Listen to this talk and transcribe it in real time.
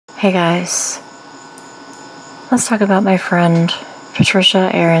Hey guys, let's talk about my friend Patricia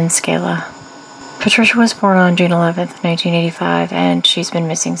Erin Scala. Patricia was born on June 11th, 1985, and she's been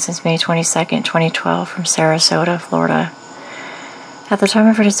missing since May 22nd, 2012 from Sarasota, Florida. At the time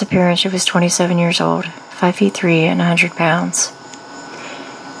of her disappearance, she was 27 years old, 5 feet 3 and 100 pounds.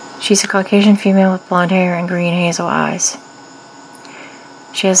 She's a Caucasian female with blonde hair and green hazel eyes.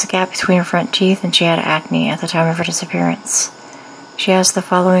 She has a gap between her front teeth, and she had acne at the time of her disappearance. She has the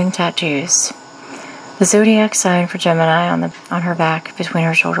following tattoos: the zodiac sign for Gemini on her back between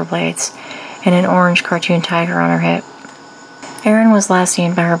her shoulder blades, and an orange cartoon tiger on her hip. Erin was last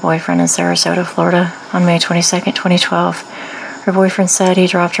seen by her boyfriend in Sarasota, Florida on May 22nd, 2012. Her boyfriend said he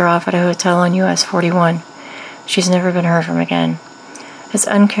dropped her off at a hotel on US 41. She's never been heard from again. It's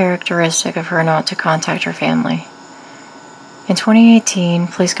uncharacteristic of her not to contact her family. In 2018,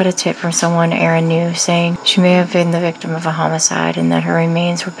 police got a tip from someone Erin knew saying she may have been the victim of a homicide and that her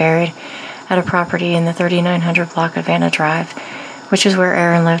remains were buried at a property in the 3900 block of Vanna Drive, which is where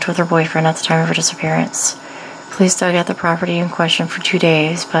Erin lived with her boyfriend at the time of her disappearance. Police dug at the property in question for 2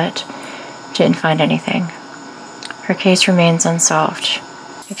 days, but didn't find anything. Her case remains unsolved.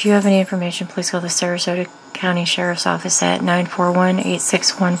 If you have any information, please call the Sarasota County Sheriff's Office at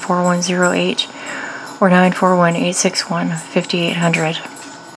 941-861-4108 or 941-861-5800.